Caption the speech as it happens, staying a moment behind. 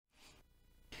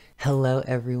Hello,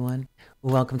 everyone.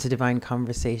 Welcome to Divine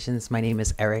Conversations. My name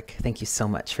is Eric. Thank you so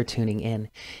much for tuning in.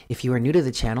 If you are new to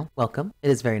the channel, welcome. It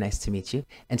is very nice to meet you.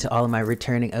 And to all of my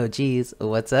returning OGs,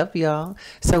 what's up, y'all?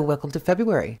 So welcome to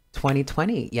February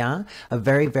 2020, yeah? A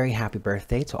very, very happy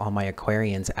birthday to all my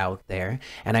Aquarians out there.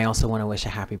 And I also want to wish a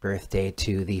happy birthday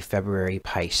to the February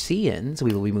Pisceans.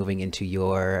 We will be moving into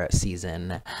your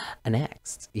season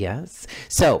next, yes?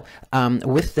 So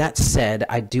with that said,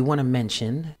 I do want to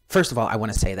mention, first of all, I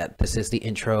want to say that this is the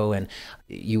intro, and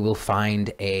you will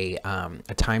find a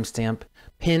timestamp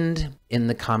pinned in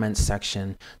the comments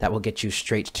section that will get you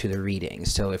straight to the reading.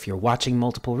 So if you're watching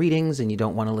multiple readings and you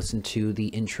don't want to listen to the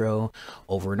intro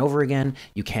over and over again,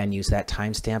 you can use that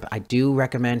timestamp. I do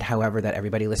recommend, however, that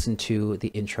everybody listen to the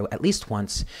intro at least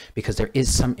once, because there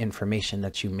is some information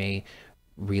that you may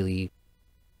really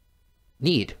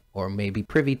need or may be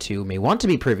privy to, may want to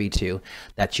be privy to,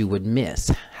 that you would miss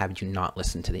had you not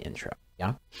listened to the intro.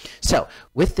 Yeah. So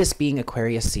with this being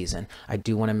Aquarius season, I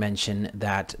do want to mention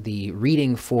that the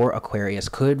reading for Aquarius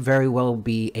could very well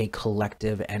be a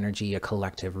collective energy, a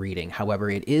collective reading. However,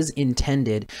 it is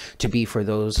intended to be for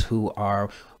those who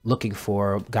are looking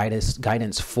for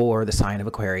guidance for the sign of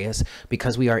Aquarius.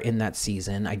 Because we are in that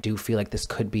season, I do feel like this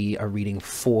could be a reading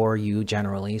for you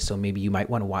generally. So maybe you might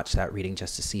want to watch that reading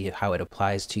just to see how it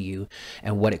applies to you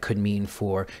and what it could mean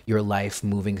for your life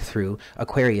moving through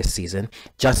Aquarius season.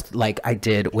 Just like I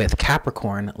did with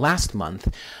Capricorn last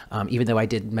month, even though I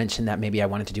did mention that maybe I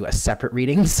wanted to do a separate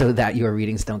reading so that your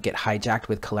readings don't get hijacked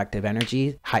with collective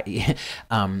energy. It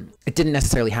didn't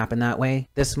necessarily happen that way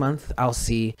this month. I'll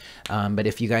see. But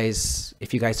if you guys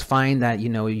find that, you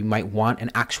know, you might want an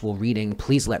actual reading,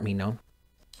 please let me know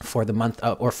for the month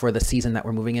or for the season that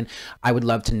we're moving in. I would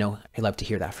love to know. I'd love to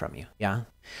hear that from you. Yeah.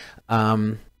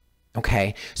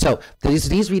 Okay, so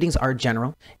these readings are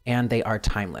general and they are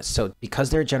timeless. So because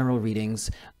they're general readings,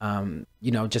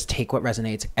 you know, just take what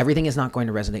resonates. Everything is not going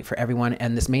to resonate for everyone,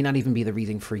 and this may not even be the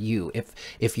reading for you.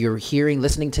 If you're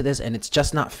listening to this and it's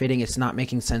just not fitting, it's not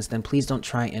making sense, then please don't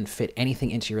try and fit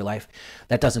anything into your life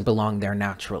that doesn't belong there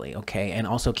naturally, okay? And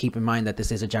also keep in mind that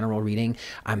this is a general reading.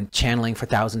 I'm channeling for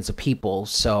thousands of people,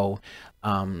 so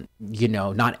you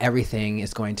know, not everything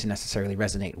is going to necessarily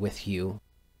resonate with you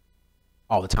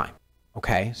all the time.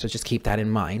 Okay, so just keep that in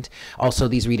mind. Also,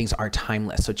 these readings are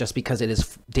timeless. So just because it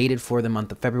is dated for the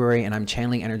month of February and I'm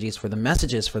channeling energies for the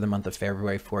messages for the month of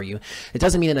February for you, it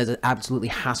doesn't mean that it absolutely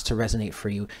has to resonate for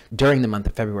you during the month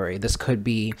of February. This could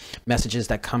be messages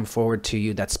that come forward to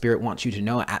you that Spirit wants you to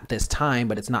know at this time,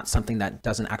 but it's not something that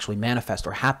doesn't actually manifest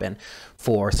or happen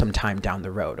for some time down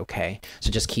the road, okay?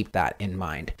 So just keep that in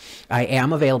mind. I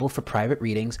am available for private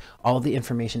readings. All of the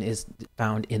information is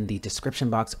found in the description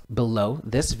box below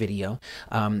this video.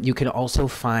 You can also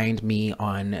find me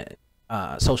on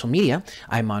social media.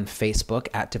 I'm on Facebook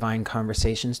at Divine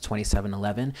Conversations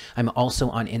 2711. I'm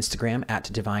also on Instagram at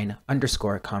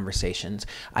Divine_Conversations.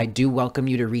 I do welcome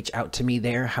you to reach out to me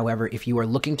there. However, if you are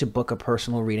looking to book a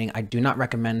personal reading, I do not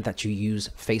recommend that you use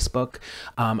Facebook.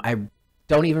 I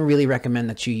don't even really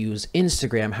recommend that you use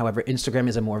Instagram. However, Instagram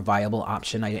is a more viable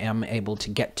option. I am able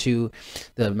to get to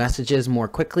the messages more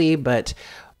quickly, but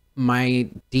my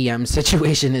DM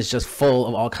situation is just full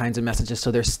of all kinds of messages,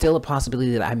 so there's still a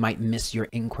possibility that I might miss your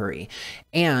inquiry.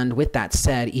 And with that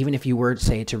said, even if you were,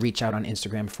 say, to reach out on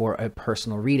Instagram for a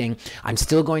personal reading, I'm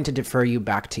still going to defer you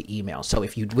back to email. So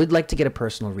if you would like to get a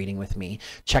personal reading with me,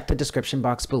 check the description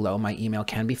box below. My email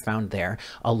can be found there,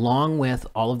 along with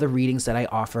all of the readings that I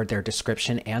offer, their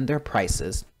description and their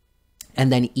prices. And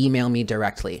then email me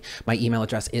directly. My email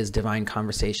address is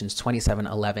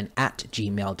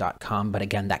divineconversations2711@gmail.com. But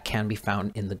again, that can be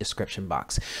found in the description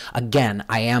box. Again,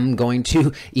 I am going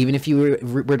to, even if you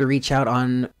were to reach out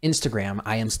on Instagram,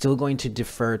 I am still going to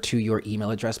defer to your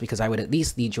email address, because I would at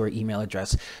least need your email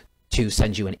address to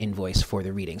send you an invoice for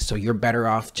the reading. So you're better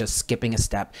off just skipping a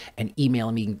step and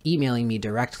emailing me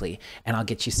directly, and I'll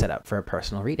get you set up for a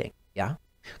personal reading. Yeah?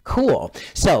 Cool.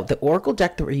 So the oracle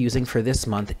deck that we're using for this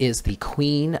month is the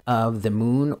Queen of the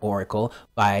Moon Oracle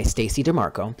by Stacey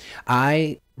DeMarco.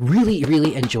 I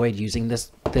really enjoyed using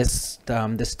this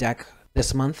deck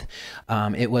this month.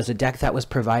 It was a deck that was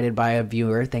provided by a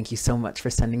viewer. Thank you so much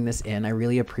for sending this in. I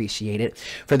really appreciate it.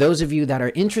 For those of you that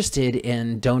are interested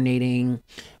in donating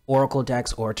oracle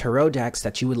decks or tarot decks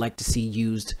that you would like to see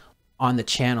used on the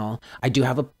channel, I do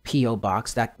have a PO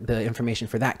box. That the information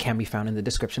for that can be found in the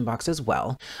description box as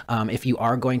well. If you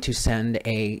are going to send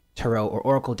a tarot or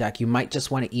oracle deck, you might just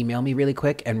want to email me really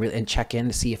quick and check in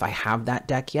to see if I have that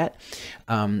deck yet,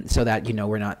 so that you know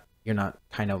you're not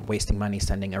kind of wasting money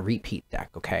sending a repeat deck,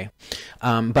 okay?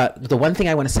 But the one thing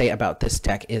I want to say about this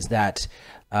deck is that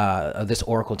of this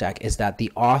oracle deck is that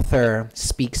the author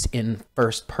speaks in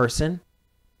first person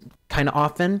kind of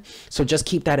often. So just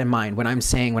keep that in mind when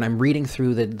I'm reading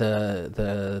through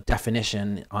the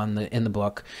definition in the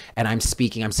book, and I'm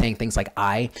saying things like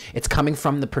it's coming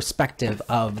from the perspective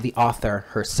of the author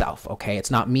herself. Okay.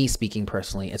 It's not me speaking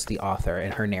personally. It's the author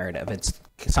and her narrative.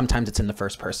 Sometimes it's in the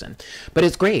first person, but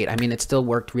it's great. I mean, it still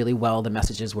worked really well. The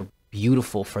messages were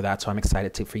beautiful for that. So I'm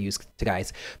excited for you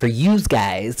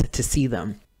guys to see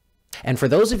them. And for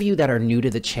those of you that are new to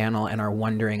the channel and are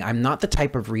wondering, I'm not the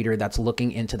type of reader that's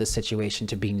looking into the situation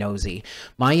to be nosy.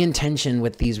 My intention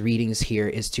with these readings here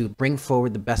is to bring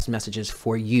forward the best messages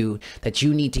for you that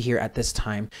you need to hear at this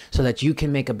time, so that you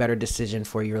can make a better decision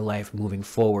for your life moving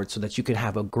forward, so that you could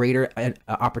have a greater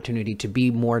opportunity to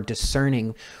be more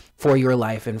discerning for your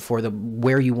life and for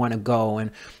where you want to go, and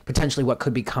potentially what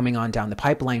could be coming on down the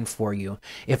pipeline for you.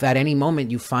 If at any moment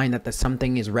you find that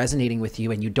something is resonating with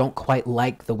you and you don't quite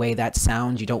like the way that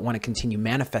sounds, you don't want to continue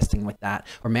manifesting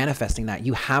that,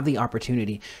 you have the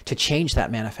opportunity to change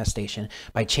that manifestation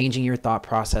by changing your thought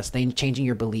process, then changing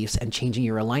your beliefs and changing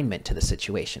your alignment to the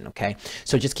situation. Okay.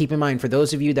 So just keep in mind, for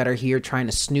those of you that are here trying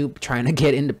to snoop, trying to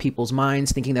get into people's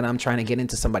minds, thinking that I'm trying to get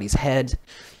into somebody's head,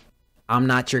 I'm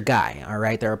not your guy. All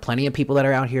right. There are plenty of people that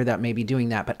are out here that may be doing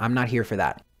that, but I'm not here for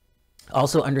that.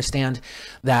 Also understand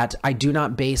that I do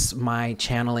not base my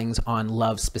channelings on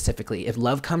love specifically. If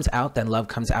love comes out, then love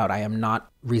comes out. I am not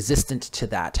resistant to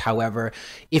that. However,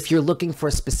 if you're looking for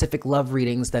specific love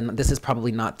readings, then this is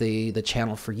probably not the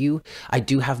channel for you. I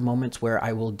do have moments where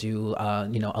I will do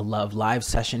a love live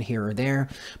session here or there,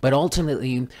 but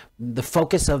ultimately the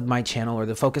focus of my channel, or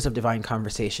the focus of Divine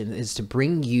Conversation, is to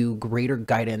bring you greater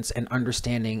guidance and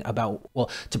understanding about,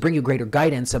 to bring you greater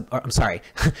guidance,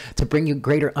 to bring you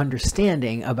greater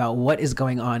understanding about what is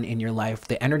going on in your life,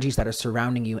 the energies that are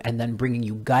surrounding you, and then bringing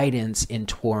you guidance in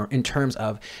terms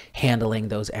of handling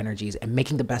those energies and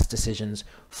making the best decisions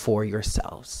for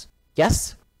yourselves.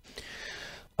 Yes?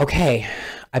 Okay,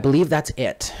 I believe that's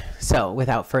it. So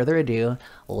without further ado,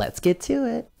 let's get to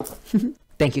it.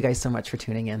 Thank you guys so much for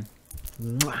tuning in.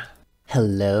 Mwah.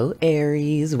 Hello,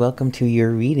 Aries. Welcome to your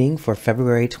reading for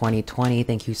February 2020.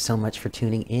 Thank you so much for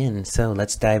tuning in. So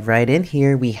let's dive right in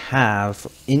here. We have,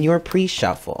 in your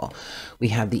pre-shuffle, we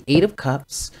have the Eight of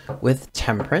Cups with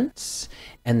Temperance.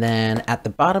 And then at the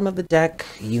bottom of the deck,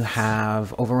 you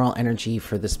have overall energy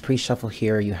for this pre-shuffle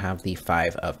here. You have the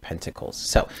Five of Pentacles.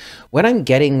 So what I'm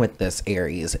getting with this,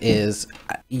 Aries, is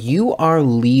you are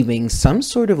leaving some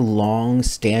sort of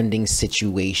long-standing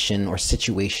situation or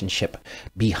situationship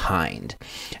behind.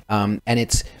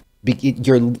 And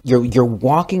you're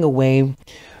walking away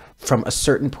from a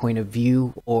certain point of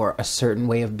view, or a certain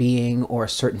way of being, or a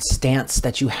certain stance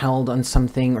that you held on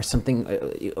something or something.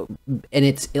 And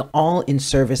it's all in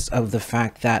service of the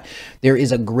fact that there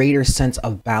is a greater sense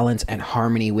of balance and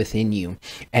harmony within you.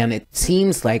 And it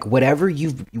seems like whatever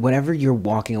you're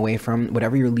walking away from,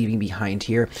 whatever you're leaving behind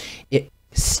here, it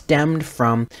stemmed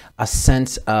from a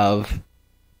sense of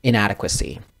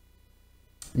inadequacy,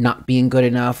 not being good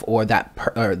enough, or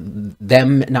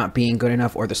them not being good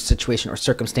enough, or the situation or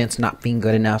circumstance not being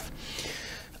good enough.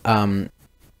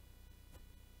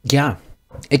 Yeah,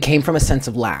 it came from a sense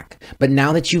of lack. But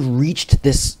now that you've reached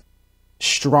this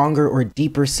stronger or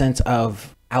deeper sense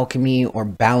of alchemy or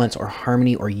balance or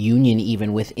harmony or union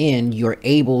even within, you're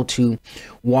able to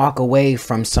walk away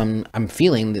from I'm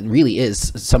feeling that really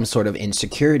is some sort of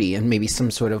insecurity, and maybe some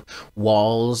sort of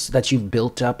walls that you've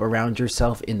built up around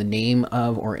yourself in the name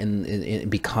of, or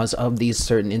because of these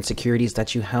certain insecurities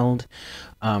that you held.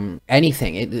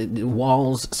 Anything,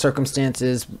 walls,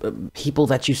 circumstances, people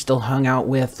that you still hung out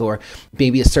with, or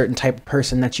maybe a certain type of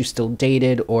person that you still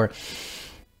dated, or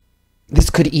this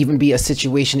could even be a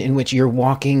situation in which you're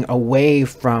walking away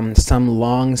from some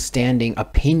long-standing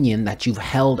opinion that you've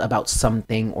held about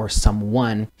something or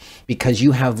someone, because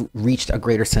you have reached a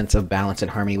greater sense of balance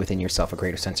and harmony within yourself, a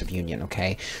greater sense of union,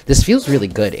 okay? This feels really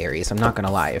good, Aries. I'm not going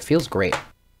to lie. It feels great.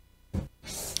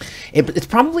 It's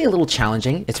probably a little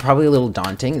challenging. It's probably a little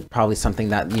daunting. It's probably something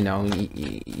that,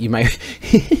 you might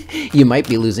you might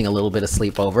be losing a little bit of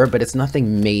sleep over, but it's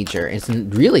nothing major. It's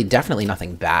really definitely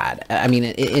nothing bad. I mean,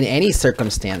 in any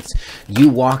circumstance, you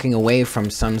walking away from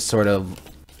some sort of,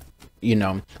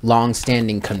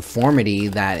 long-standing conformity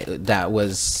that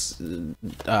was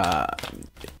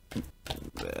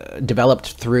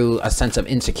developed through a sense of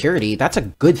insecurity, that's a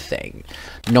good thing.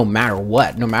 No matter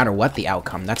what the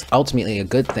outcome, that's ultimately a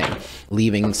good thing,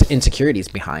 leaving insecurities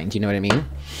behind. You know what I mean?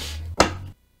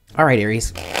 All right,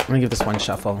 Aries, I'm gonna give this one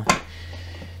shuffle,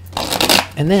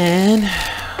 and then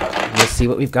we'll see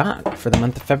what we've got for the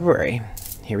month of February.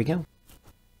 Here we go.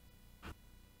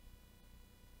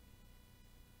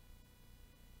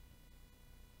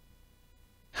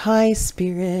 Hi,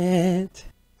 Spirit.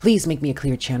 Please make me a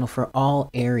clear channel for all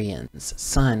Arians,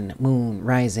 Sun, Moon,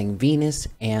 Rising, Venus,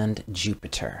 and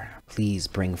Jupiter. Please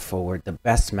bring forward the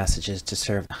best messages to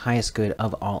serve the highest good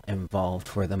of all involved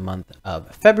for the month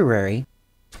of February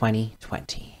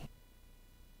 2020.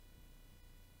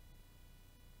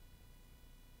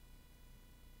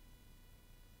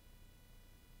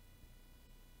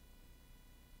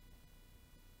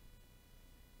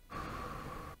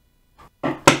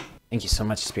 Thank you so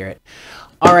much, Spirit.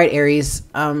 All right, Aries.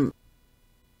 I'm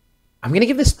going to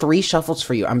give this 3 shuffles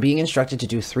for you. I'm being instructed to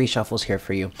do 3 shuffles here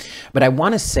for you. But I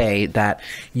want to say that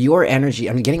your energy,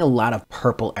 I'm getting a lot of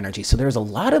purple energy. So there's a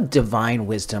lot of divine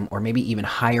wisdom or maybe even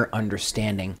higher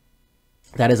understanding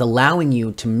that is allowing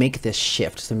you to make this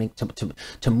shift,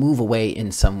 to move away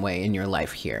in some way in your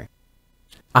life here.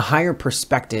 A higher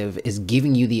perspective is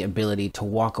giving you the ability to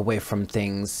walk away from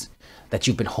things that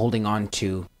you've been holding on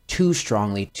to too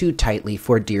strongly, too tightly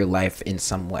for dear life in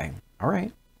some way. All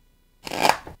right.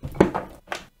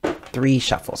 3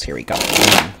 shuffles. Here we go.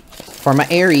 For my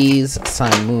Aries,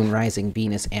 Sun, Moon, Rising,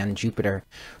 Venus, and Jupiter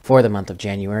for the month of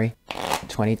January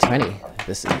 2020.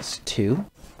 This is 2.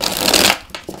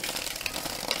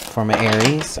 For my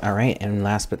Aries. All right. And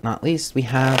last but not least, we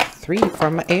have 3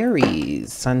 from my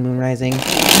Aries, Sun, Moon, Rising,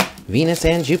 Venus,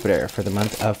 and Jupiter for the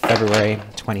month of February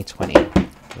 2020.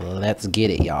 Let's get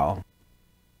it, y'all.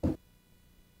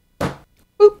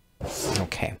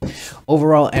 Okay,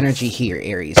 overall energy here,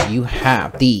 Aries, you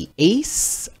have the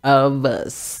Ace of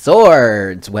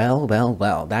Swords. Well,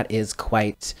 that is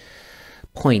quite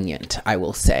poignant, I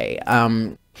will say.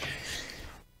 And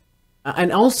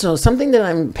also, something that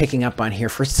I'm picking up on here,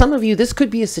 for some of you, this could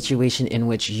be a situation in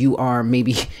which you are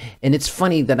maybe, and it's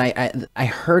funny that I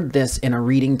heard this in a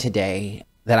reading today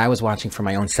that I was watching for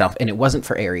my own self, and it wasn't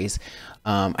for Aries.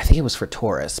 I think it was for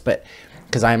Taurus, but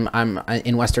because I'm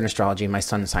in Western astrology and my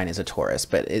sun sign is a Taurus,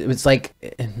 but it was like,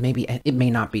 maybe it may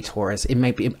not be Taurus. It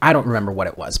might be, I don't remember what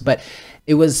it was, but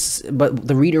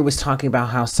the reader was talking about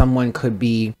how someone could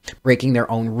be breaking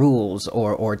their own rules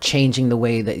or changing the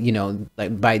way that, you know,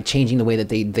 like by changing the way that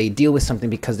they deal with something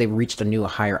because they've reached a new,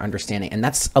 higher understanding. And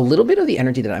that's a little bit of the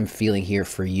energy that I'm feeling here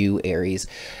for you, Aries,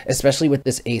 especially with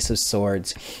this Ace of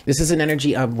Swords. This is an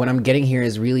energy of, what I'm getting here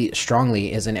is really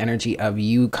strongly is an energy of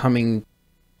you coming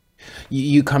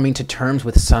to terms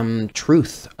with some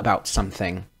truth about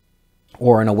something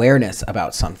or an awareness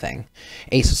about something.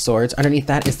 Ace of Swords. Underneath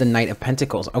that is the Knight of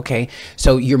Pentacles. Okay,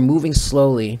 so you're moving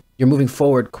slowly. You're moving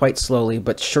forward quite slowly,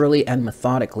 but surely and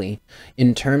methodically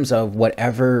in terms of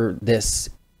whatever this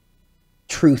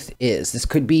truth is. This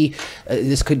could be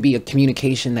a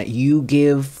communication that you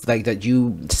give, like that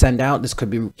you send out. This could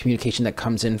be communication that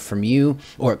comes in from you,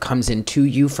 or it comes into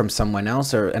you from someone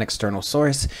else or an external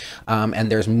source,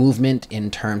 and there's movement in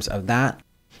terms of that.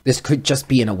 This could just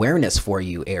be an awareness for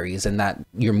you, Aries, and that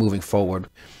you're moving forward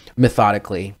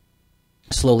methodically,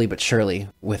 slowly but surely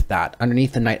with that.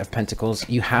 Underneath the Knight of Pentacles,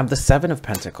 you have the 7 of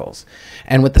Pentacles,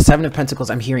 and with the 7 of Pentacles,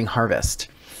 I'm hearing harvest.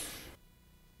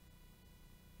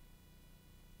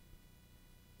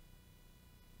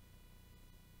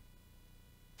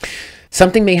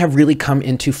 Something may have really come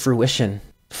into fruition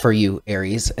for you,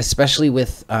 Aries, especially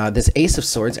with this Ace of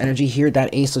Swords energy here. That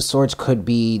Ace of Swords could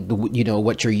be, you know,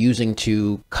 what you're using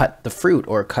to cut the fruit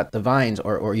or cut the vines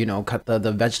or you know, cut the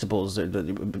vegetables or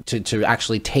to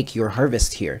actually take your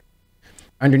harvest here.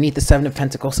 Underneath the 7 of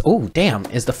Pentacles, oh, damn,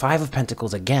 is the 5 of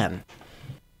Pentacles again.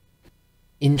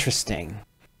 Interesting.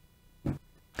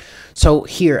 So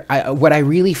here, what I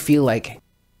really feel like,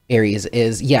 Aries,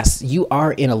 is yes, you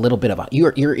are in a little bit of a,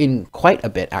 you're in quite a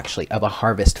bit actually of a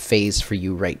harvest phase for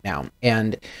you right now.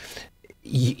 And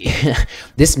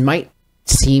this might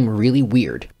seem really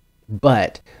weird,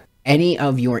 but any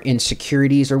of your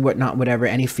insecurities or whatnot, whatever,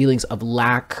 any feelings of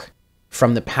lack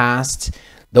from the past,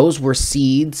 those were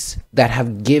seeds that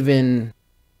have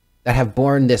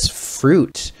borne this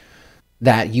fruit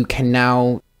that you can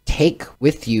now take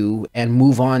with you and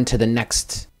move on to the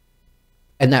next.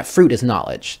 And that fruit is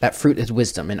knowledge. That fruit is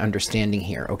wisdom and understanding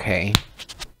here, okay?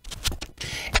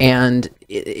 And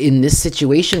in this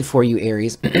situation for you,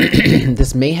 Aries,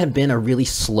 this may have been a really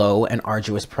slow and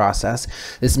arduous process.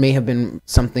 This may have been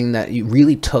something that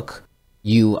really took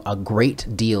you a great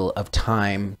deal of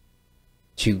time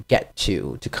to get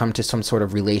to come to some sort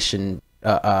of realization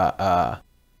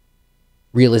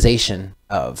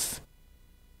of.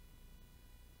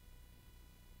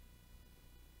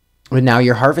 But now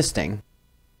you're harvesting.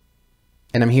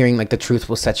 And I'm hearing like the truth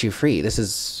will set you free. This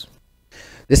is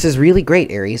really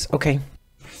great, Aries. Okay,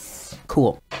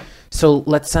 cool. So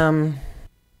let's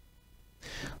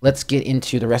let's get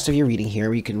into the rest of your reading here.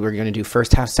 We're going to do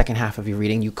first half, second half of your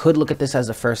reading. You could look at this as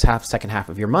the first half, second half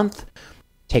of your month.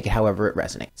 Take it however it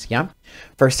resonates, yeah?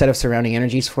 First set of surrounding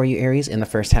energies for you, Aries. In the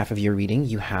first half of your reading,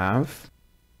 you have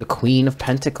the Queen of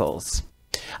Pentacles.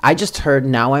 I just heard,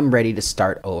 now I'm ready to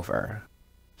start over.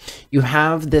 You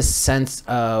have this sense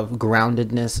of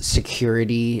groundedness,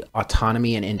 security,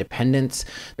 autonomy, and independence.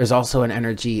 There's also an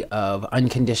energy of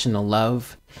unconditional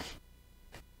love.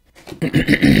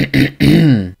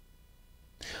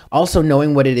 Also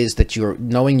knowing what it is that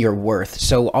knowing your worth.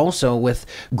 So also with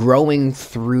growing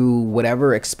through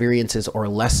whatever experiences or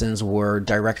lessons were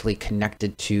directly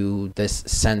connected to this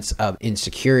sense of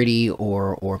insecurity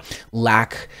or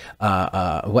lack,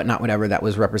 whatever that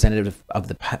was representative of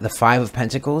the Five of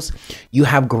Pentacles, you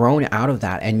have grown out of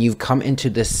that and you've come into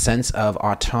this sense of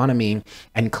autonomy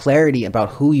and clarity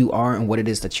about who you are and what it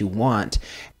is that you want,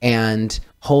 and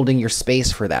holding your space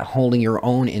for that, holding your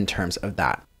own in terms of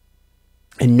that.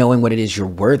 And knowing what it is you're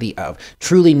worthy of,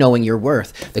 truly knowing your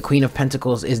worth. The Queen of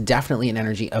Pentacles is definitely an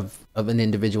energy of an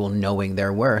individual knowing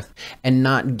their worth and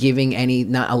not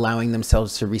allowing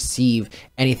themselves to receive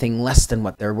anything less than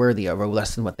what they're worthy of or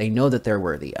less than what they know that they're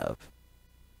worthy of.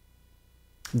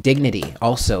 Dignity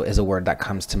also is a word that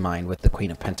comes to mind with the Queen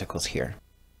of Pentacles here.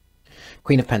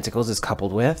 Queen of Pentacles is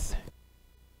coupled with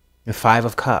the Five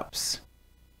of Cups.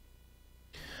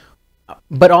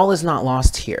 But all is not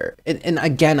lost here. And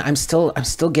again, I'm still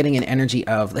getting an energy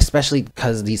of, especially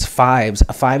because these fives,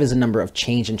 a five is a number of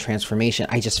change and transformation.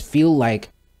 I just feel like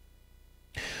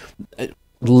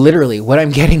literally what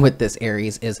I'm getting with this,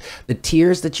 Aries, is the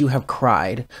tears that you have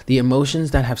cried, the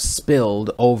emotions that have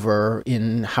spilled over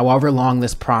in however long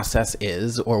this process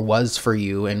is or was for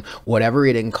you and whatever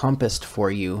it encompassed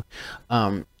for you,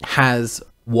 has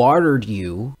watered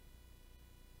you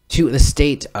to the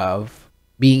state of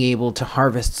being able to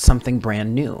harvest something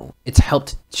brand new. It's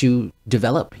helped to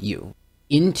develop you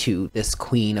into this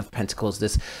Queen of Pentacles,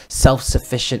 this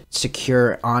self-sufficient,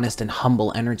 secure, honest, and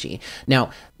humble energy. Now,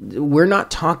 we're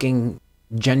not talking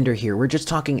gender here. We're just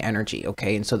talking energy,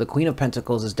 okay? And so the Queen of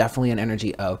Pentacles is definitely an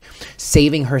energy of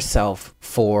saving herself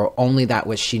for only that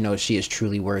which she knows she is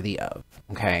truly worthy of,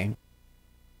 okay?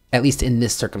 At least in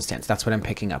this circumstance, that's what I'm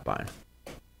picking up on.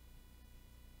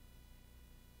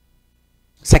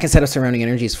 Second set of surrounding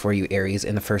energies for you, Aries.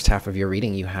 In the first half of your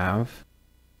reading, you have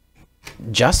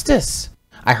Justice.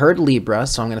 I heard Libra,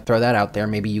 so I'm going to throw that out there.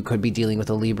 Maybe you could be dealing with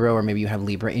a Libra, or maybe you have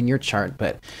Libra in your chart,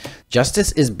 but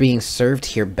justice is being served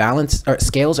here. Balance, or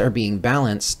scales are being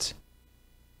balanced.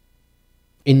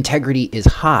 Integrity is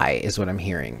high, is what I'm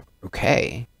hearing.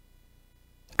 Okay.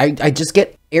 I just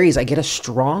get, Aries, I get a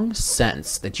strong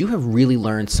sense that you have really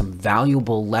learned some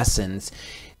valuable lessons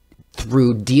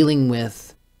through dealing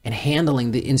with and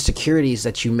handling the insecurities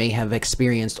that you may have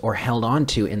experienced or held on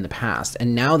to in the past.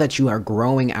 And now that you are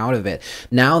growing out of it,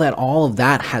 now that all of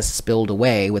that has spilled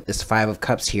away with this Five of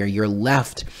Cups here, you're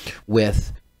left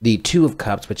with the Two of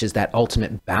Cups, which is that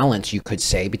ultimate balance, you could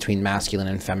say, between masculine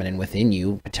and feminine within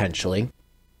you, potentially.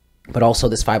 But also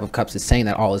this Five of Cups is saying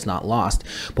that all is not lost.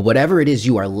 But whatever it is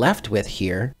you are left with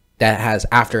here, that has,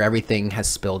 after everything has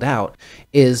spilled out,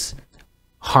 is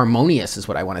harmonious, is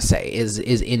what I want to say, is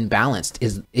in balance,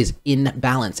 is in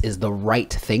balance, is the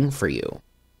right thing for you.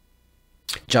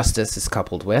 Justice is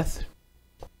coupled with,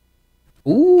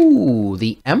 ooh,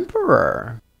 the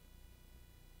Emperor.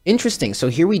 Interesting. So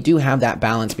here we do have that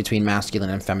balance between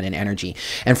masculine and feminine energy.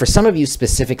 And for some of you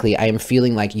specifically, I am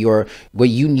feeling like what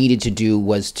you needed to do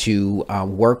was to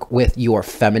work with your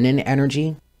feminine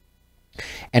energy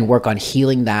and work on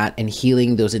healing that and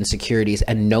healing those insecurities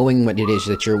and knowing what it is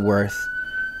that you're worth.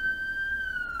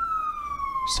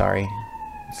 Sorry,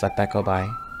 let's let that go by.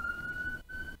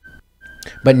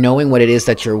 But knowing what it is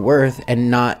that you're worth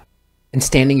and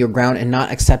standing your ground and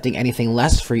not accepting anything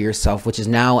less for yourself, which has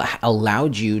now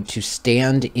allowed you to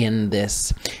stand in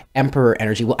this Emperor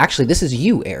energy. Well, actually, this is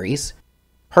you, Aries.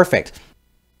 Perfect.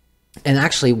 And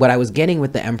actually, what I was getting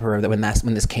with the Emperor when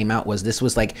this came out was this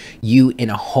was like you in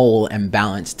a whole and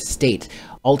balanced state.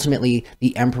 Ultimately,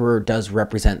 the Emperor does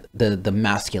represent the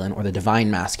masculine or the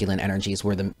divine masculine energies,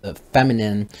 where the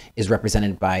feminine is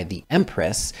represented by the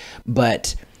Empress.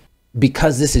 But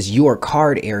because this is your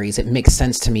card, Aries, it makes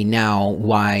sense to me now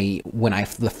why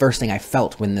the first thing I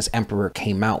felt when this Emperor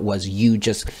came out was you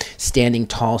just standing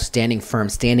tall, standing firm,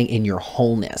 standing in your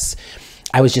wholeness.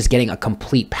 I was just getting a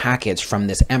complete package from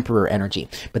this Emperor energy,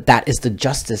 but that is the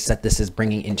justice that this is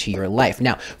bringing into your life.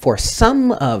 Now, for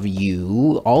some of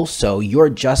you also, your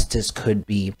justice could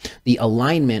be the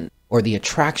alignment or the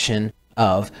attraction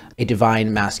of a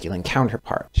divine masculine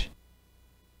counterpart.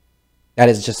 That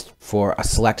is just for a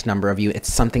select number of you.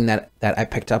 It's something that I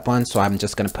picked up on, so I'm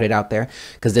just going to put it out there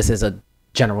because this is a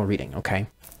general reading, okay?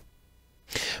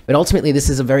 But ultimately, this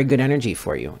is a very good energy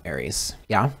for you, Aries.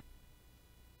 Yeah?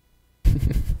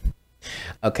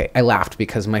 Okay, I laughed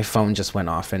because my phone just went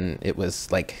off and it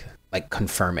was like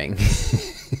confirming.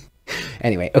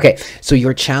 Anyway, okay, so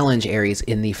your challenge, Aries,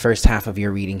 in the first half of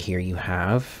your reading here, you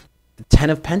have the Ten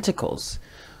of Pentacles.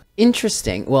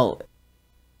 Interesting. Well,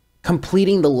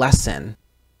 completing the lesson.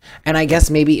 And I guess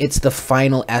maybe it's the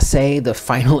final essay, the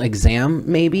final exam,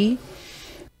 maybe.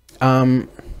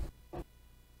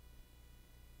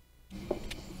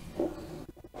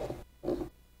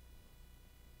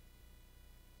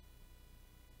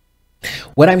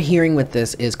 What I'm hearing with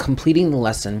this is completing the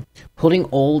lesson, putting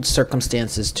old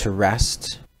circumstances to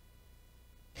rest.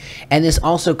 And this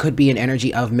also could be an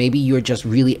energy of maybe you're just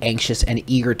really anxious and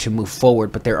eager to move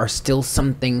forward, but there are still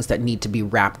some things that need to be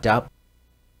wrapped up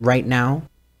right now.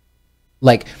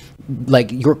 Like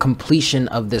your completion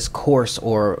of this course,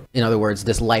 or in other words,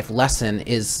 this life lesson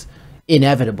is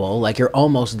inevitable. Like you're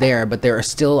almost there, but there's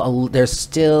still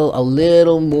a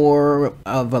little more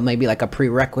of maybe like a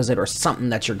prerequisite or something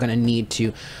that you're going to need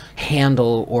to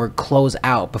handle or close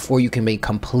out before you can be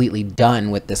completely done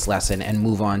with this lesson and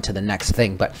move on to the next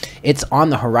thing. But it's on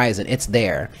the horizon. It's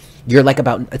there. You're like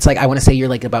I want to say you're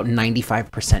like about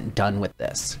 95% done with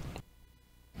this.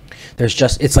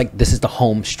 It's like this is the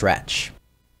home stretch.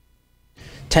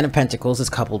 Ten of Pentacles is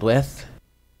coupled with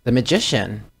the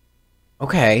Magician.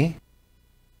 Okay.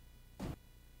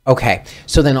 Okay,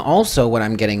 so then also what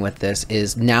I'm getting with this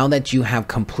is now that you have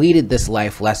completed this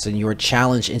life lesson, your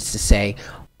challenge is to say,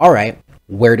 all right,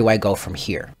 where do I go from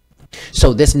here? So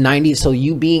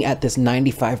you being at this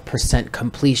 95%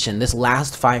 completion, this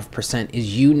last 5%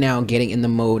 is you now getting in the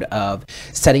mode of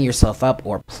setting yourself up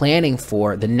or planning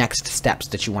for the next steps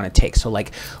that you want to take. So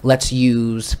like, let's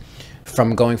use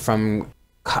going from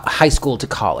high school to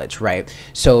college, right?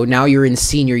 So now you're in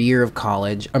senior year of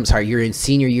college. I'm sorry, you're in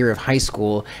senior year of high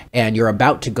school and you're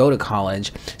about to go to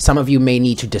college. Some of you may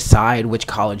need to decide which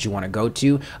college you want to go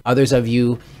to. Others of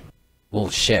you, well,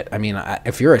 shit. I mean,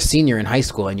 if you're a senior in high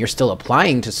school and you're still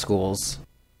applying to schools,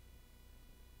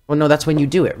 well, no, that's when you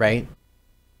do it, right?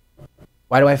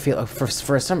 Why do I feel for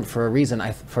some reason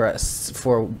I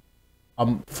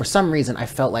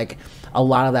felt like a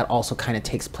lot of that also kind of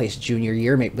takes place junior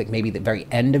year, maybe the very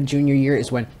end of junior year is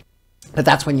when, but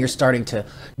that's when you're starting to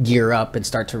gear up and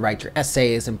start to write your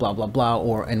essays and blah, blah,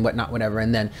 blah, and whatnot, whatever.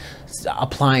 And then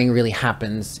applying really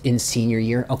happens in senior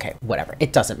year. Okay, whatever.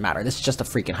 It doesn't matter. This is just a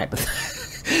freaking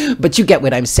hypothetical. But you get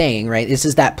what I'm saying, right? This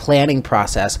is that planning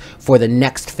process for the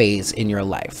next phase in your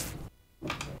life.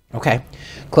 Okay.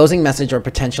 Closing message or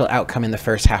potential outcome in the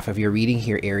first half of your reading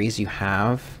here, Aries, you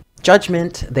have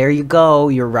Judgment. There you go.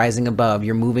 You're rising above.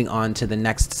 You're moving on to the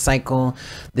next cycle.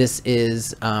 This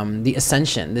is the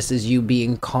ascension. This is you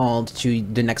being called to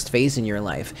the next phase in your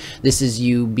life. This is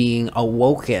you being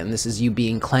awoken. This is you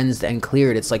being cleansed and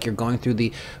cleared. It's like you're going through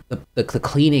the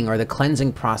cleaning or the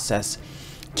cleansing process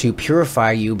to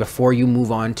purify you before you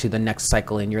move on to the next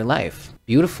cycle in your life.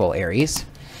 Beautiful, Aries.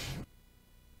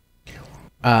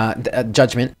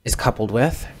 Judgment is coupled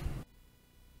with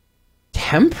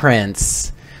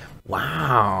Temperance.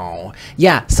 Wow.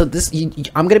 Yeah, so this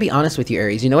I'm gonna be honest with you,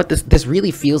 Aries. You know what this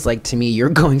really feels like to me? You're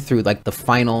going through like the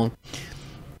final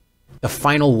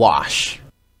wash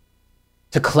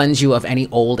to cleanse you of any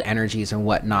old energies and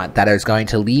whatnot that is going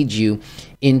to lead you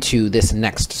into this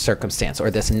next circumstance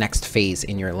or this next phase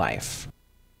in your life.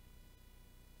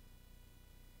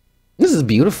 This is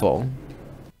beautiful.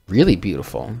 Really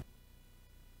beautiful.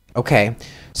 Okay,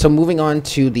 so moving on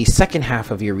to the second half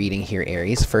of your reading here,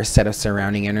 Aries. First set of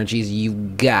surrounding energies, you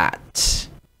got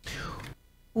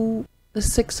the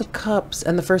Six of Cups.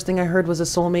 And the first thing I heard was a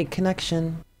soulmate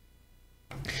connection.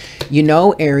 You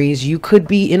know, Aries, you could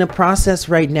be in a process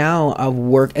right now of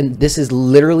work. And this is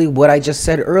literally what I just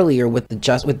said earlier with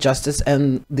Justice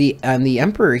and the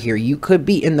Emperor here. You could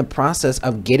be in the process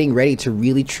of getting ready to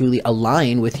really, truly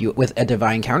align with a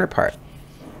divine counterpart.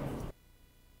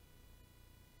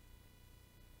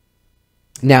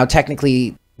 Now,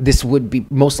 technically, this would be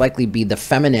most likely be the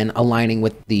feminine aligning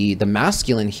with the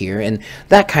masculine here. And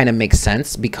that kind of makes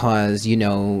sense because, you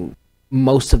know,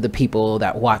 most of the people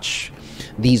that watch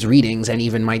these readings and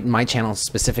even my channel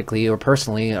specifically or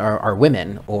personally are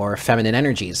women or feminine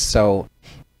energies. So,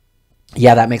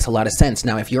 yeah, that makes a lot of sense.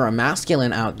 Now, if you're a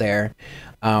masculine out there,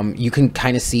 you can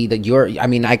kind of see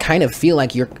that I kind of feel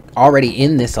like you're already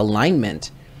in this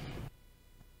alignment.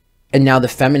 And now the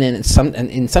feminine,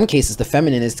 in some cases, the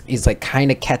feminine is like kind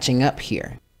of catching up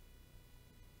here.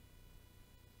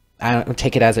 I don't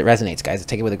take it as it resonates, guys.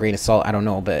 Take it with a grain of salt. I don't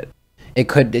know, but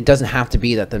it doesn't have to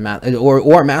be that the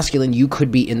or masculine, you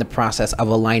could be in the process of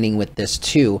aligning with this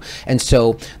too. And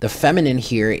so the feminine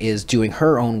here is doing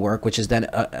her own work, which is then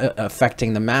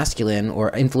affecting the masculine or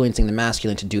influencing the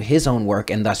masculine to do his own work,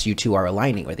 and thus you two are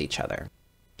aligning with each other.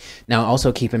 Now,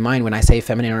 also keep in mind, when I say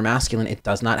feminine or masculine, it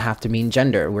does not have to mean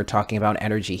gender. We're talking about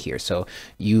energy here. So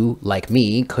you, like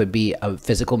me, could be a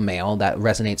physical male that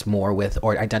resonates more with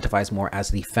or identifies more as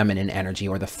the feminine energy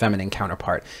or the feminine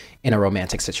counterpart in a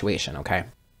romantic situation, okay?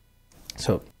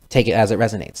 So take it as it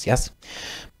resonates, yes?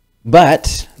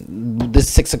 But the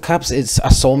Six of Cups is a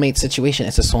soulmate situation.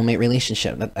 It's a soulmate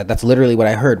relationship. That's literally what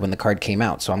I heard when the card came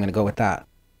out, so I'm going to go with that.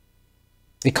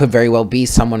 It could very well be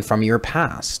someone from your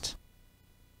past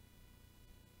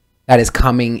that is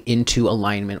coming into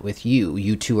alignment with you.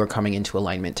 You two are coming into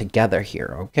alignment together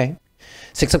here, okay?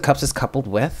 Six of Cups is coupled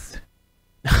with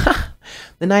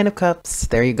the Nine of Cups.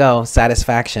 There you go.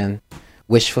 Satisfaction,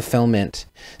 wish fulfillment,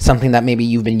 something that maybe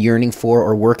you've been yearning for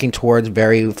or working towards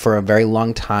for a very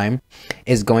long time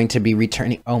is going to be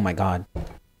returning. Oh my God.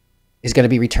 Is going to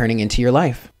be returning into your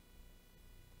life.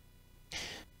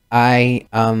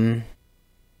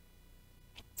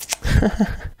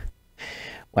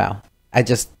 Wow. I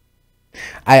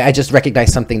just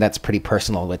recognize something that's pretty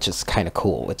personal, which is kind of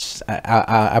cool, which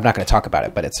I'm not going to talk about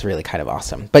it, but it's really kind of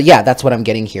awesome. But yeah, that's what I'm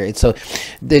getting here. It's so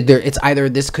it's either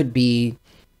this could be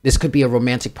a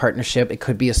romantic partnership. It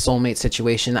could be a soulmate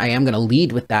situation. I am going to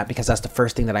lead with that because that's the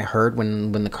first thing that I heard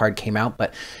when the card came out.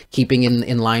 But keeping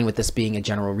in line with this being a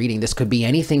general reading, this could be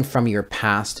anything from your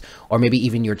past or maybe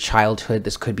even your childhood.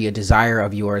 This could be a desire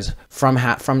of yours from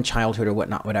childhood or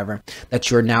whatnot, whatever,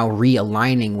 that you're now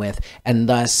realigning with, and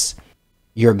thus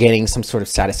you're getting some sort of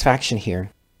satisfaction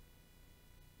here.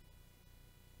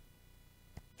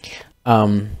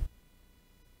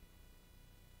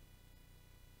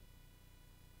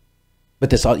 But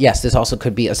this also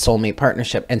could be a soulmate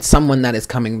partnership and someone that is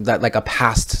coming, that like a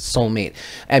past soulmate.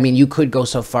 I mean, you could go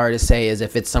so far to say as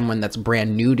if it's someone that's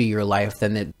brand new to your life,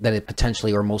 then it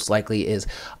potentially or most likely is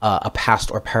a past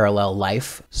or parallel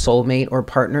life soulmate or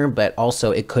partner. But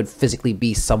also it could physically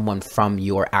be someone from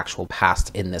your actual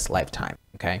past in this lifetime.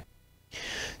 Okay.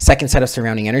 Second set of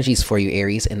surrounding energies for you,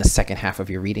 Aries. In the second half of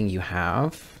your reading, you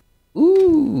have,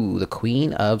 ooh, the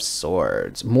Queen of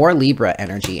Swords. More Libra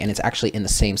energy, and it's actually in the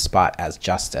same spot as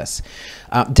Justice.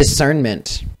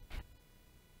 Discernment.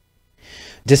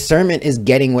 Discernment is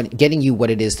getting you what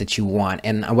it is that you want.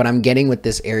 And what I'm getting with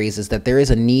this, Aries, is that there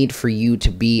is a need for you to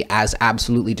be as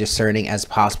absolutely discerning as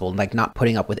possible, like not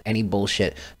putting up with any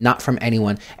bullshit, not from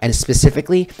anyone, and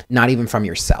specifically not even from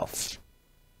yourself,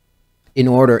 in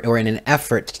order or in an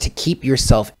effort to keep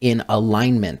yourself in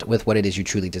alignment with what it is you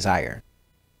truly desire.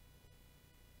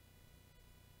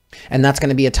 And that's going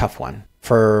to be a tough one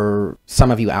for some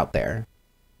of you out there,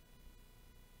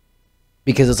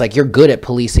 because it's like you're good at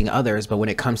policing others, but when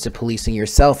it comes to policing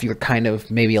yourself, you're kind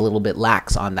of maybe a little bit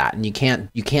lax on that, and you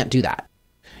can't do that.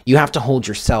 You have to hold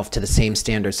yourself to the same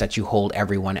standards that you hold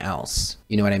everyone else.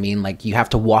 You know what I mean? Like, you have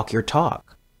to walk your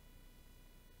talk.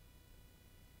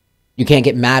 You can't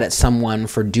get mad at someone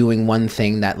for doing one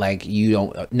thing that like you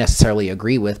don't necessarily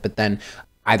agree with, but then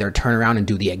either turn around and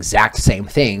do the exact same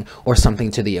thing or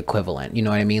something to the equivalent. You know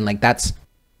what I mean? Like, that's,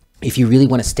 if you really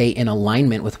want to stay in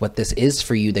alignment with what this is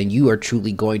for you, then you are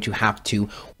truly going to have to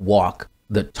walk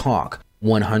the talk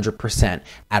 100%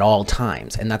 at all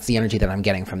times. And that's the energy that I'm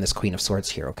getting from this Queen of Swords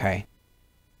here, okay?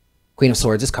 Queen of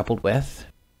Swords is coupled with,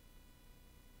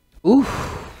 ooh,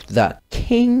 the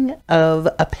King of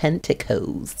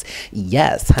Pentacles.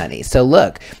 Yes, honey. So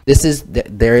look, this is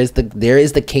there is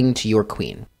the king to your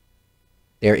queen.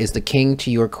 There is the king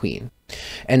to your queen.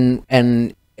 And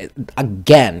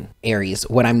again, Aries,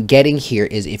 what I'm getting here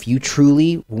is if you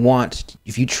truly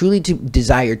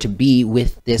desire to be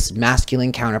with this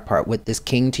masculine counterpart, with this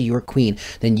king to your queen,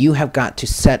 then you have got to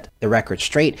set the record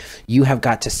straight. You have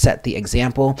got to set the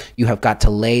example. You have got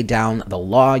to lay down the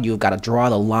law. You've got to draw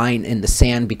the line in the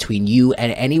sand between you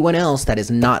and anyone else that is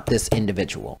not this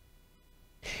individual.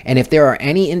 And if there are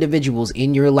any individuals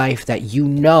in your life that you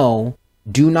know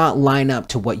do not line up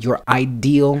to what your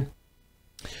ideal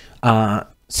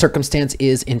circumstance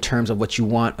is in terms of what you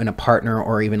want in a partner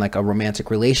or even like a romantic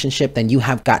relationship, then you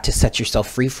have got to set yourself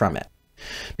free from it.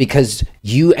 Because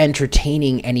you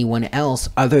entertaining anyone else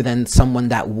other than someone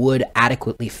that would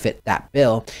adequately fit that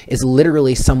bill is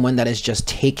literally someone that is just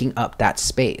taking up that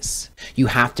space. You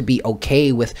have to be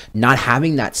okay with not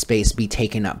having that space be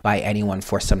taken up by anyone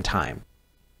for some time.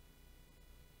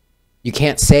 You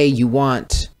can't say you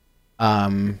want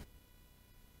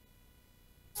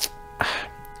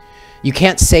you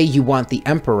can't say you want the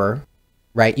emperor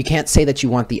right? You can't say that you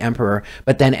want the Emperor,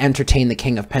 but then entertain the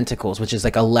King of Pentacles, which is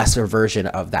like a lesser version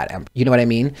of that. You know what I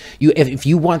mean? If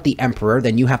you want the Emperor,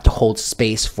 then you have to hold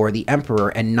space for the Emperor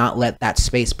and not let that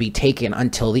space be taken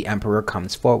until the Emperor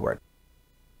comes forward.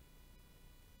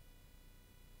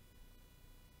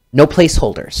 No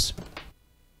placeholders.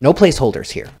 No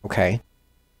placeholders here, okay?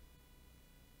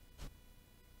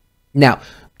 Now,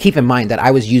 keep in mind that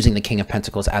I was using the King of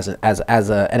Pentacles as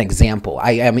an example.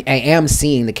 I am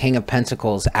seeing the King of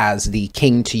Pentacles as the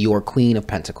king to your Queen of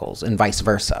Pentacles and vice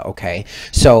versa, okay?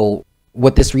 So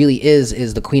what this really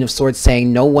is the Queen of Swords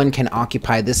saying no one can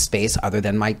occupy this space other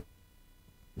than my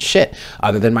shit,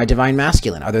 other than my divine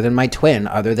masculine, other than my twin,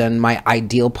 other than my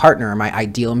ideal partner, my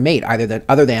ideal mate,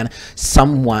 other than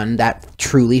someone that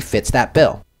truly fits that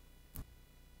bill.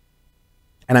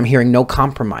 And I'm hearing no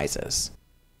compromises.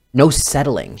 No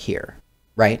settling here,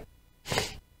 right?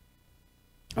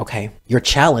 Okay, your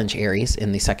challenge, Aries,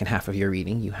 in the second half of your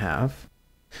reading, you have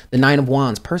the Nine of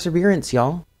Wands, perseverance,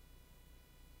 y'all.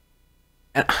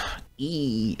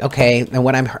 Okay, and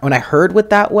when I heard what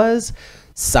that was,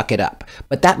 suck it up.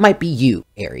 But that might be you,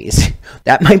 Aries.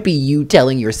 That might be you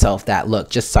telling yourself that, look,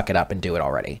 just suck it up and do it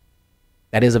already.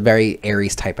 That is a very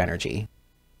Aries type energy,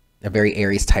 a very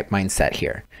Aries type mindset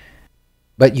here.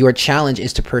 But your challenge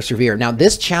is to persevere. Now,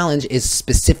 this challenge is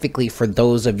specifically for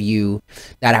those of you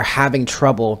that are having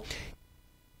trouble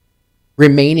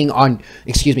remaining on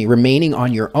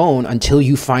your own until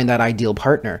you find that ideal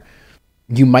partner.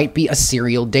 You might be a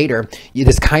serial dater.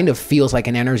 This kind of feels like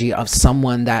an energy of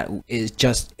someone that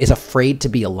is afraid to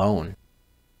be alone.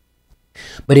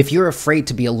 But if you're afraid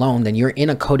to be alone, then you're in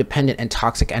a codependent and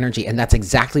toxic energy, and that's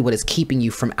exactly what is keeping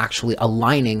you from actually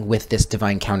aligning with this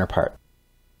divine counterpart.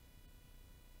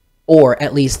 Or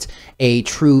at least a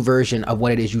true version of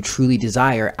what it is you truly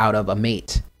desire out of a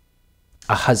mate,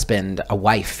 a husband, a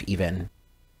wife even.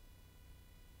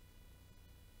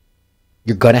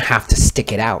 You're going to have to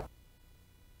stick it out.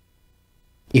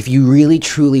 If you really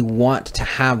truly want to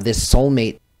have this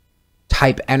soulmate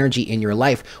type energy in your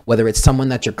life, whether it's someone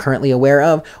that you're currently aware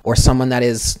of or someone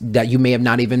that you may have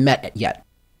not even met yet.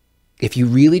 If you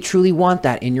really truly want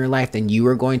that in your life, then you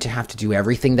are going to have to do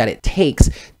everything that it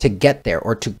takes to get there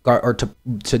or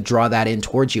to draw that in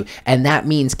towards you. And that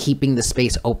means keeping the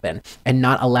space open and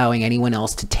not allowing anyone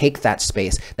else to take that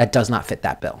space that does not fit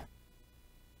that bill.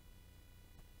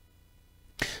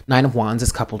 Nine of Wands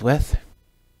is coupled with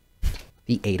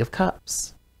the Eight of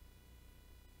Cups.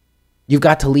 You've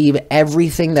got to leave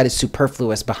everything that is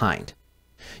superfluous behind.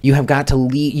 You have got to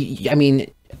leave, I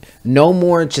mean, no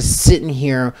more just sitting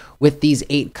here with these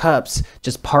 8 cups,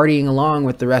 just partying along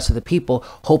with the rest of the people,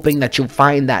 hoping that you'll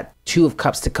find that 2 of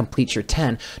Cups to complete your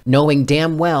 10, knowing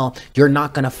damn well you're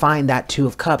not going to find that 2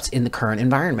 of Cups in the current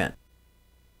environment.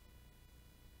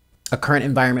 A current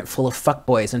environment full of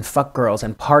fuckboys and fuckgirls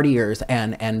and partiers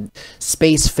and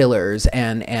space fillers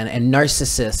and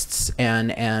narcissists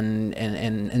and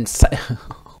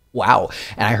wow.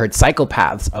 And I heard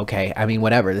psychopaths. Okay. I mean,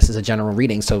 whatever. This is a general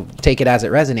reading, so take it as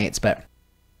it resonates. But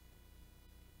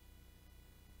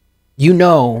you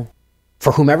know,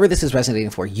 for whomever this is resonating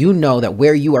for, you know that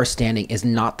where you are standing is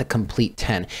not the complete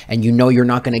 10. And you know you're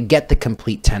not going to get the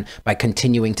complete 10 by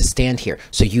continuing to stand here.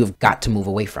 So you've got to move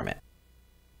away from it.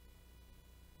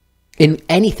 In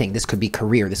anything, this could be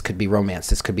career, this could be romance,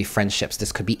 this could be friendships,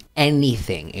 this could be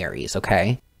anything, Aries,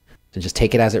 okay? So just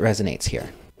take it as it resonates here.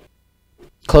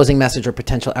 Closing message or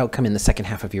potential outcome in the second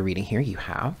half of your reading here, you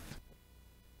have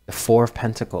the Four of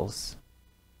Pentacles.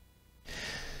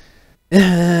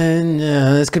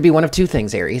 This could be one of two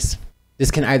things, Aries. This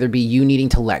can either be you needing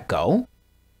to let go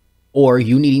or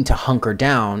you needing to hunker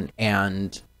down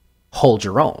and hold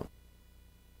your own.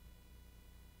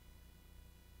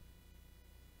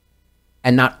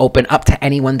 And not open up to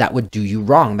anyone that would do you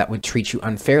wrong, that would treat you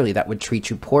unfairly, that would treat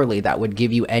you poorly, that would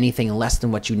give you anything less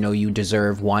than what you know you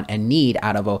deserve, want, and need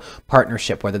out of a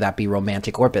partnership, whether that be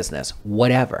romantic or business,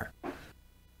 whatever.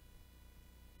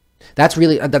 That's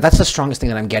really, that's the strongest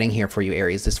thing that I'm getting here for you,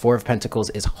 Aries. This Four of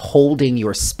Pentacles is holding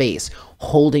your space,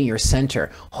 holding your center,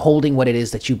 holding what it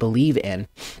is that you believe in,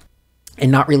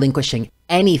 and not relinquishing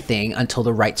anything until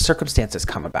the right circumstances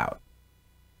come about.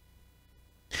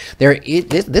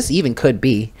 This even could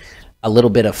be a little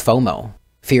bit of FOMO,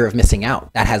 fear of missing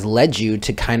out, that has led you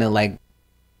to kind of like,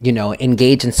 you know,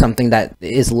 engage in something that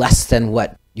is less than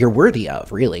what you're worthy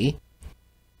of, really.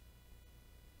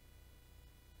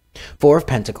 Four of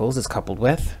Pentacles is coupled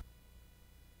with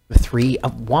the Three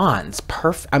of Wands.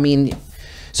 I mean,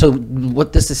 so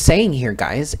what this is saying here,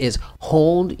 guys, is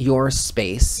hold your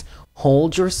space,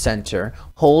 hold your center,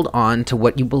 hold on to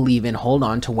what you believe in, hold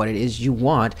on to what it is you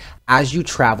want as you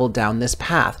travel down this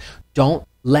path. Don't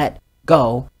let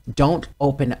go. Don't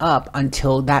open up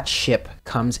until that ship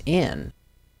comes in.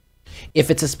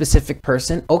 If it's a specific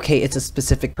person, okay, it's a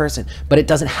specific person, but it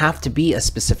doesn't have to be a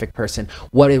specific person.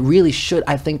 What it really should,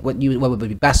 I think what would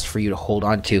be best for you to hold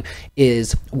on to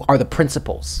are the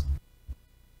principles.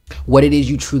 What it is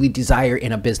you truly desire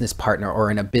in a business partner,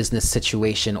 or in a business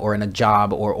situation, or in a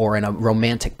job, or in a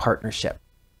romantic partnership.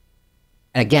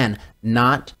 And again,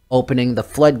 not opening the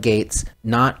floodgates,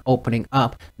 not opening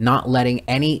up, not letting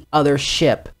any other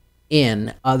ship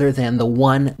in other than the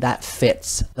one that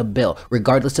fits the bill,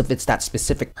 regardless if it's that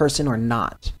specific person or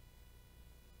not.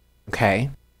 Okay?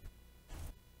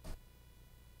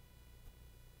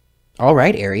 All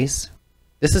right, Aries.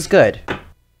 This is good.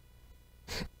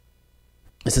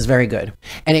 This is very good.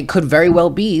 And it could very well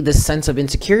be this sense of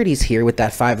insecurities here with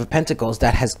that Five of Pentacles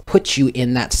that has put you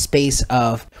in that space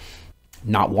of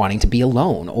not wanting to be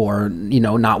alone, or, you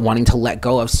know, not wanting to let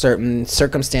go of certain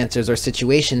circumstances or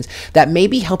situations that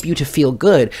maybe help you to feel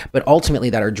good, but ultimately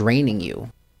that are draining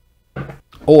you,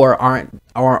 or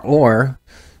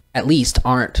at least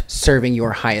aren't serving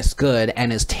your highest good,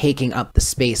 and is taking up the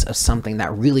space of something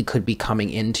that really could be coming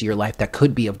into your life that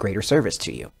could be of greater service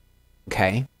to you.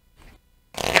 Okay?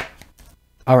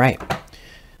 All right.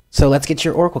 So let's get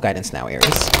your oracle guidance now,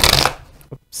 Aries.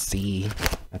 Oopsie.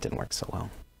 That didn't work so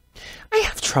well. I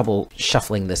have trouble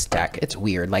shuffling this deck. It's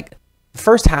weird. Like, the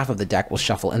first half of the deck will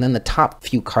shuffle, and then the top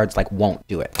few cards, like, won't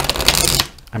do it.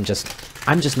 I'm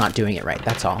just not doing it right.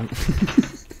 That's all.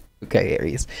 Okay,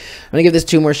 Aries. I'm gonna give this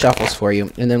 2 more shuffles for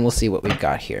you, and then we'll see what we've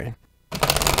got here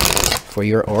for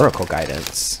your oracle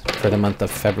guidance for the month of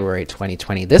February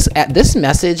 2020. This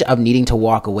message of needing to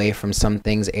walk away from some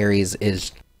things, Aries,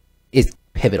 is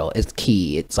pivotal. It's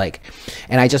key. It's like,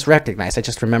 and I just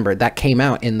remembered that came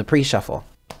out in the pre-shuffle.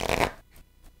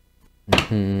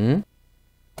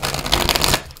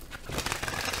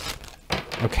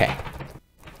 Okay.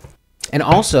 And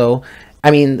also,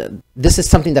 I mean, this is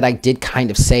something that I did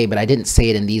kind of say, but I didn't say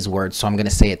it in these words, so I'm going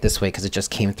to say it this way because it just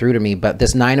came through to me. But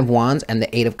this 9 of Wands and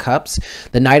the 8 of Cups,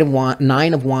 the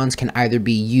 9 of Wands can either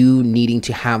be you needing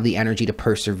to have the energy to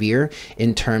persevere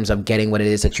in terms of getting what it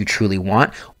is that you truly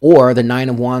want, or the 9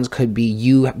 of Wands could be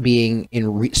you being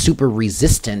super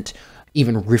resistant,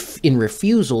 even in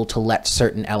refusal to let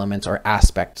certain elements or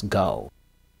aspects go.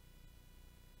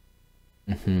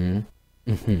 Okay.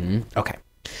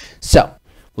 So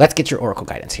let's get your oracle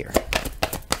guidance here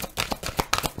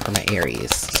for my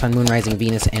Aries. Sun, Moon, Rising,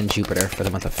 Venus, and Jupiter for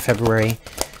the month of February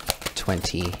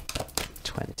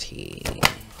 2020.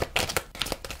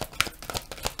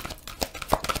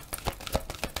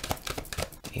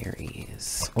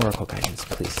 Aries. Oracle guidance,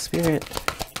 please, Spirit,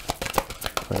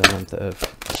 for the month of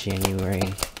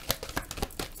January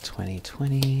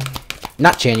 2020.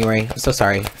 Not January. I'm so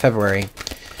sorry. February.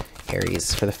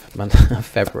 Aries for the month of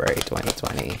February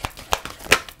 2020.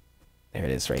 There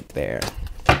it is right there.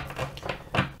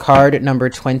 Card number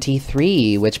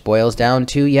 23, which boils down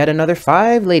to yet another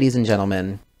 5, ladies and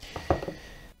gentlemen.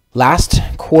 Last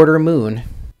quarter moon,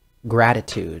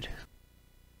 gratitude.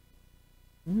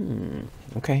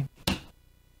 Okay.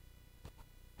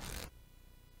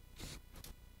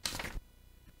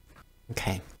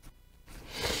 Okay.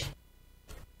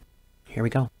 Here we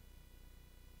go.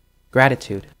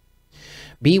 Gratitude.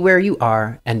 Be where you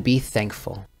are and be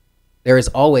thankful. There is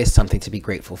always something to be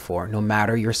grateful for, no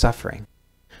matter your suffering.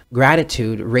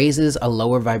 Gratitude raises a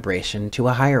lower vibration to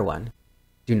a higher one.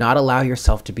 Do not allow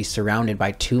yourself to be surrounded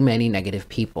by too many negative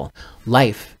people.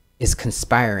 Life is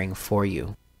conspiring for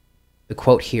you. The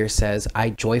quote here says,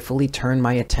 I joyfully turn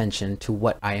my attention to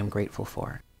what I am grateful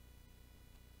for.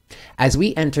 As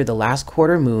we enter the last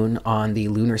quarter moon on the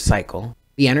lunar cycle,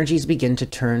 the energies begin to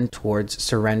turn towards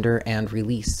surrender and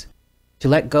release. To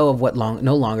let go of what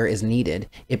no longer is needed,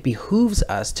 it behooves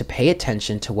us to pay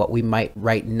attention to what we might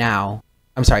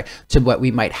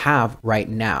have right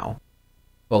now,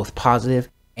 both positive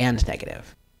and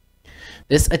negative.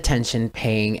 This attention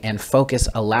paying and focus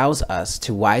allows us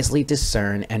to wisely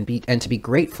discern and to be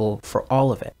grateful for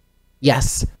all of it.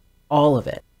 Yes, all of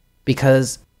it.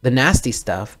 Because the nasty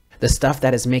stuff, the stuff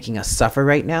that is making us suffer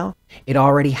right now, it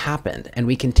already happened, and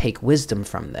we can take wisdom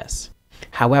from this.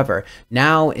 However,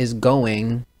 now it's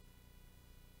going,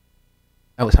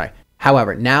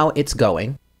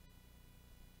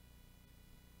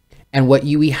 and what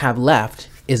we have left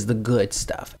is the good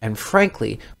stuff. And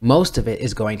frankly, most of it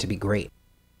is going to be great.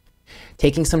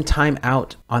 Taking some time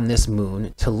out on this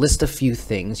moon to list a few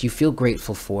things you feel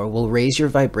grateful for will raise your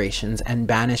vibrations and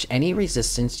banish any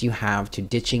resistance you have to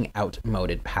ditching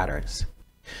outmoded patterns.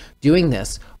 Doing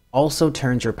this also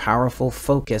turns your powerful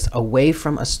focus away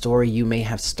from a story you may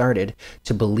have started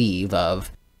to believe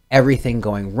of everything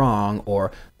going wrong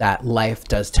or that life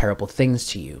does terrible things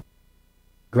to you.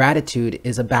 Gratitude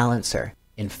is a balancer.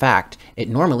 In fact, it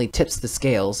normally tips the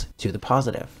scales to the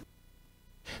positive.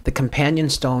 The companion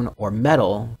stone or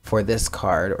metal for this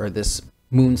card, or this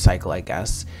moon cycle, I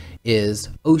guess, is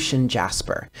ocean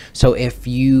jasper. So if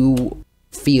you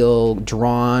feel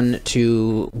drawn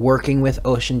to working with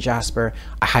ocean jasper,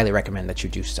 I highly recommend that you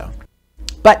do so.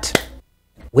 But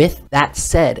with that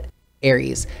said,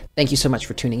 Aries, thank you so much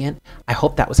for tuning in. I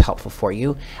hope that was helpful for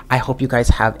you. I hope you guys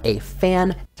have a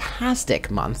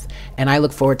fantastic month, and I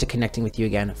look forward to connecting with you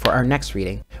again for our next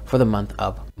reading for the month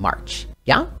of March.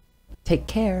 Yeah? Take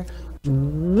care.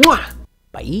 Mwah!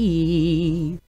 Bye.